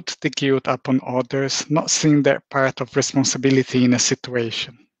and put the guilt upon others, not seeing their part of responsibility in a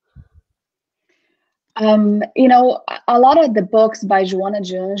situation? You know, a lot of the books by Joanna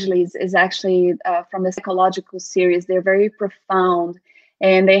de Angelis is actually from the psychological series. They're very profound,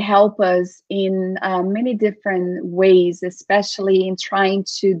 and they help us in many different ways, especially in trying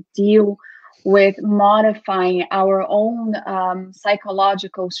to deal with modifying our own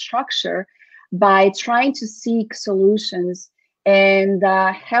psychological structure by trying to seek solutions and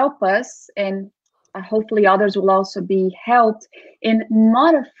help us, and hopefully others will also be helped in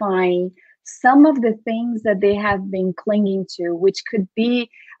modifying some of the things that they have been clinging to, which could be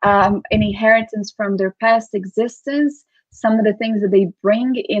an inheritance from their past existence, some of the things that they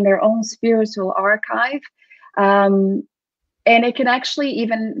bring in their own spiritual archive. And it can actually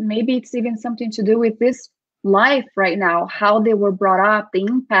even, maybe it's even something to do with this life right now, how they were brought up, the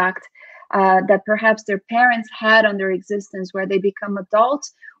impact that perhaps their parents had on their existence, where they become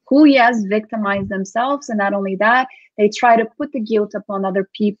adults who, yes, victimize themselves. And not only that, they try to put the guilt upon other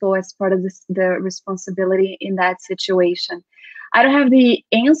people as part of the responsibility in that situation. I don't have the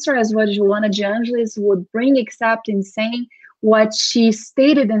answer as what Joanna de Angelis would bring, except in saying what she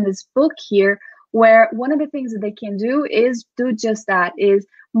stated in this book here, where one of the things that they can do is do just that, is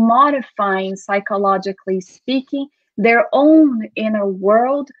modifying, psychologically speaking, their own inner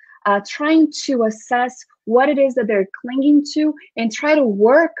world, trying to assess what it is that they're clinging to and try to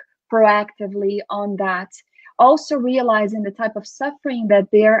work proactively on that. Also realizing the type of suffering that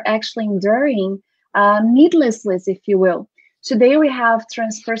they're actually enduring needlessly, if you will. Today we have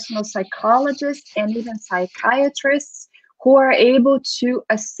transpersonal psychologists and even psychiatrists who are able to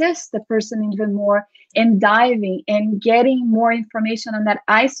assist the person even more in diving and getting more information on that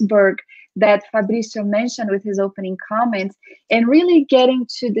iceberg that Fabricio mentioned with his opening comments, and really getting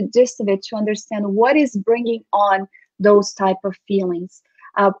to the gist of it to understand what is bringing on those type of feelings.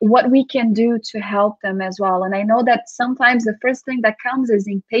 What we can do to help them as well. And I know that sometimes the first thing that comes is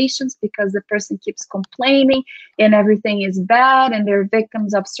impatience, because the person keeps complaining and everything is bad and they're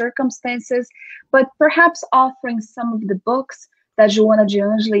victims of circumstances. But perhaps offering some of the books that Joanna de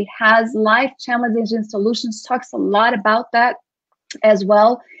Angelis has, Life Challenges and Solutions, talks a lot about that as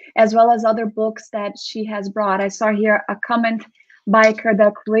well as other books that she has brought. I saw here a comment by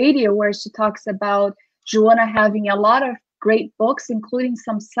Kardec Radio where she talks about Joanna having a lot of great books, including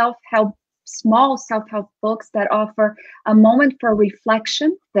some self-help, small self-help books that offer a moment for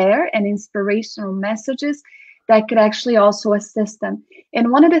reflection there and inspirational messages that could actually also assist them.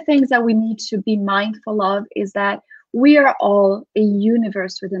 And one of the things that we need to be mindful of is that we are all a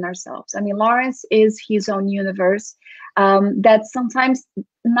universe within ourselves. I mean, Lawrence is his own universe that sometimes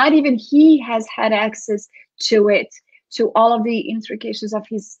not even he has had access to it, to all of the intricacies of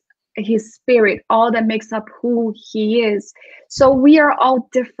his spirit, all that makes up who he is. So we are all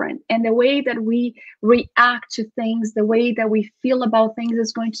different, and the way that we react to things, the way that we feel about things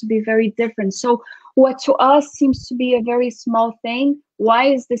is going to be very different. So what to us seems to be a very small thing,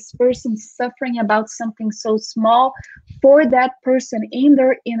 why is this person suffering about something so small? For that person in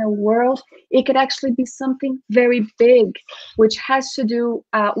their inner world, it could actually be something very big, which has to do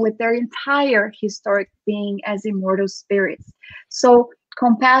with their entire historic being as immortal spirits. So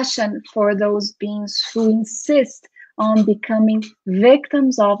compassion for those beings who insist on becoming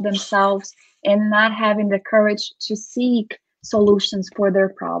victims of themselves and not having the courage to seek solutions for their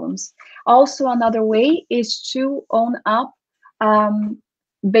problems. Also, another way is to own up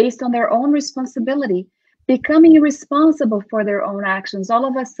based on their own responsibility, becoming responsible for their own actions. All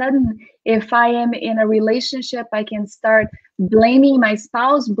of a sudden, if I am in a relationship, I can start blaming my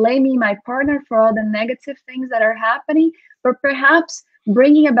spouse, blaming my partner for all the negative things that are happening, but perhaps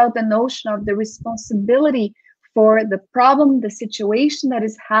bringing about the notion of the responsibility for the problem, the situation that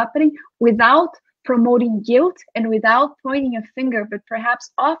is happening, without promoting guilt and without pointing a finger, but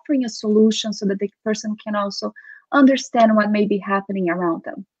perhaps offering a solution so that the person can also understand what may be happening around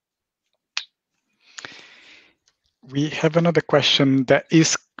them. We have another question that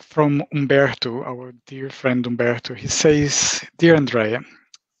is from Umberto, our dear friend Umberto. He says, "Dear Andreia,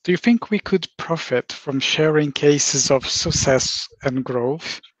 Do you think we could profit from sharing cases of success and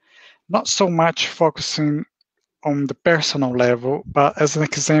growth, not so much focusing on the personal level, but as an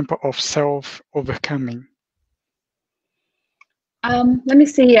example of self-overcoming? Let me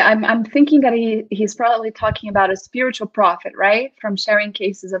see. I'm thinking that he's probably talking about a spiritual profit, right? From sharing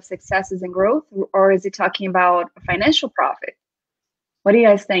cases of successes and growth, or is he talking about a financial profit? What do you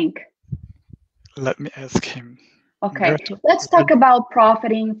guys think? Let me ask him. Okay, let's talk about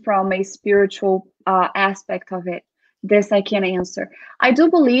profiting from a spiritual aspect of it. This I can answer. I do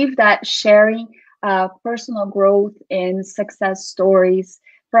believe that sharing personal growth and success stories,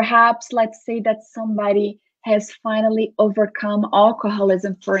 perhaps let's say that somebody has finally overcome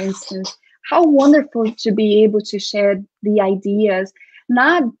alcoholism, for instance. How wonderful to be able to share the ideas,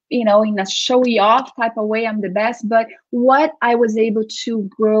 not in a showy off type of way, I'm the best, but what I was able to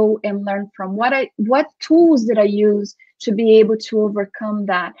grow and learn from, what tools did I use to be able to overcome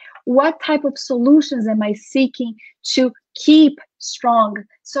that, what type of solutions am I seeking to keep strong.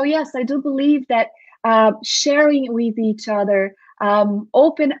 So yes, I do believe that sharing with each other,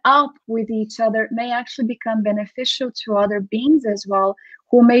 open up with each other may actually become beneficial to other beings as well,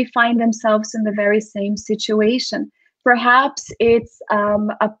 who may find themselves in the very same situation. Perhaps it's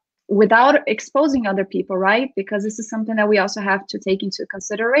without exposing other people, right? Because this is something that we also have to take into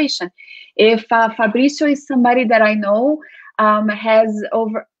consideration. If Fabrício is somebody that I know has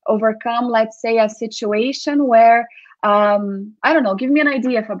overcome, let's say, a situation where, I don't know, give me an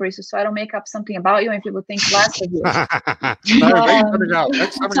idea, Fabrício, so I don't make up something about you and people think less of you. No,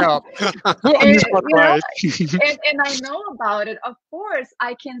 make something up. And I know about it. Of course,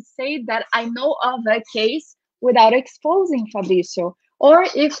 I can say that I know of a case without exposing Fabrício. Or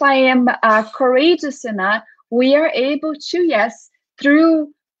if I am courageous enough, we are able to, yes,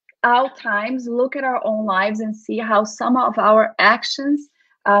 throughout times, look at our own lives and see how some of our actions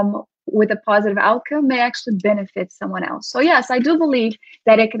with a positive outcome may actually benefit someone else. So yes, I do believe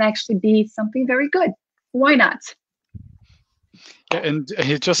that it can actually be something very good. Why not? Yeah, and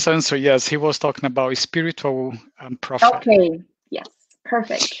he just answered, yes, he was talking about spiritual profit. Okay, yes,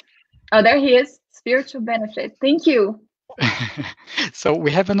 perfect. Oh, there he is, spiritual benefit. Thank you. So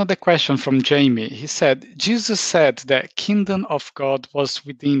we have another question from Jamie. He said, Jesus said that kingdom of God was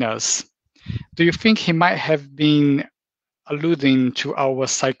within us. Do you think he might have been alluding to our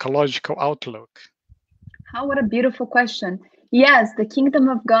psychological outlook? What a beautiful question. Yes, the kingdom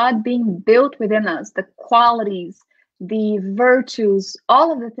of God being built within us, the qualities, the virtues,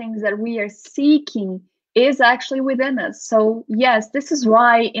 all of the things that we are seeking is actually within us. So yes, this is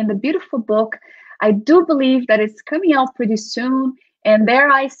why in the beautiful book, I do believe that it's coming out pretty soon. And there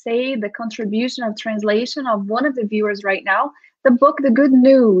I say the contribution of translation of one of the viewers right now. The book, The Good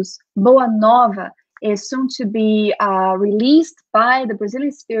News, Boa Nova, is soon to be released by the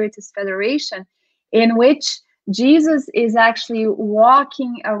Brazilian Spiritist Federation, in which Jesus is actually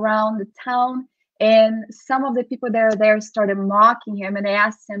walking around the town, and some of the people that are there started mocking him, and they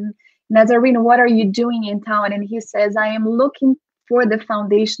asked him, Nazarene, what are you doing in town? And he says, I am looking for the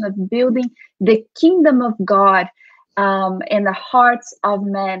foundation of building the kingdom of God in the hearts of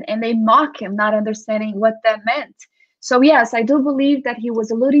men. And they mock him, not understanding what that meant. So yes, I do believe that he was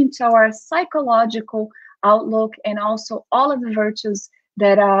alluding to our psychological outlook and also all of the virtues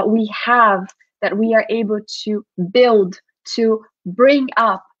that we have, that we are able to build, to bring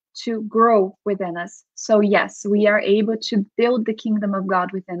up, to grow within us. So yes, we are able to build the kingdom of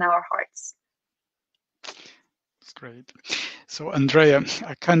God within our hearts. That's great. So Andreia,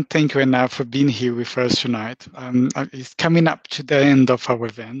 I can't thank you enough for being here with us tonight. It's coming up to the end of our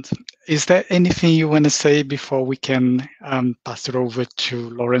event. Is there anything you want to say before we can pass it over to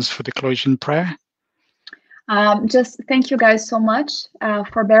Lawrence for the closing prayer? Just thank you guys so much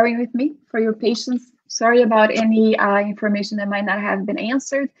for bearing with me, for your patience. Sorry about any information that might not have been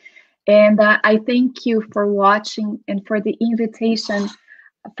answered. And I thank you for watching and for the invitation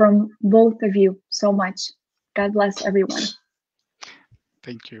from both of you so much. God bless everyone.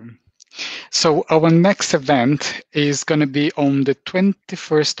 Thank you. So our next event is going to be on the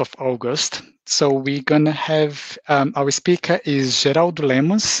 21st of August. So we're going to have, our speaker is Geraldo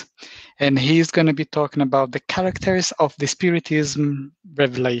Lemos, and he's going to be talking about the characters of the Spiritism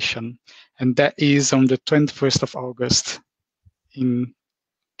revelation. And that is on the 21st of August in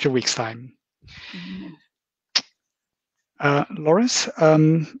 2 weeks' time. Lawrence,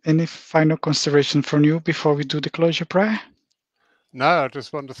 any final consideration from you before we do the closure prayer? No, I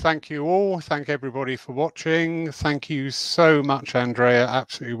just want to thank you all. Thank everybody for watching. Thank you so much, Andreia.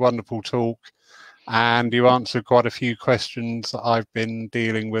 Absolutely wonderful talk. And you answered quite a few questions that I've been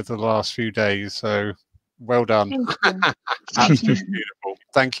dealing with the last few days. So well done. Thank you. Absolutely beautiful.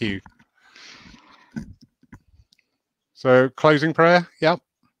 Thank you. So, closing prayer? Yep.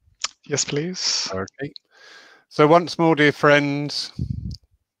 Yes, please. Okay. So once more, dear friends,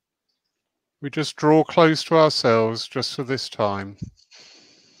 we just draw close to ourselves just for this time.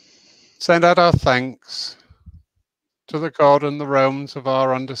 Send out our thanks to the God and the realms of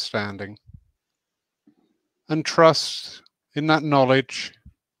our understanding, and trust in that knowledge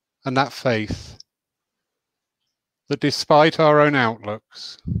and that faith that despite our own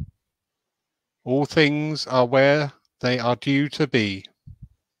outlooks, all things are where they are due to be.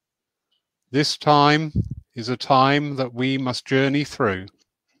 This time is a time that we must journey through,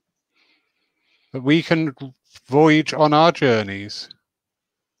 that we can voyage on our journeys,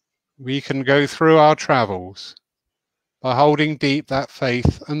 we can go through our travels by holding deep that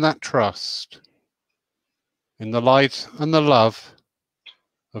faith and that trust in the light and the love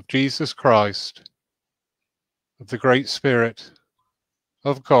of Jesus Christ, of the Great Spirit,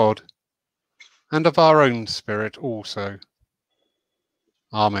 of God, and of our own spirit also.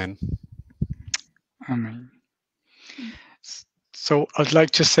 Amen. Amen. So I'd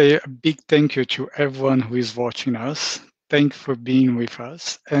like to say a big thank you to everyone who is watching us. Thank you for being with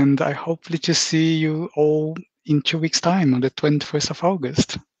us. And I hopefully to see you all in 2 weeks' time on the 21st of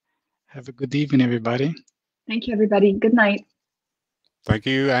August. Have a good evening, everybody. Thank you, everybody. Good night. Thank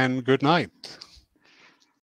you and good night.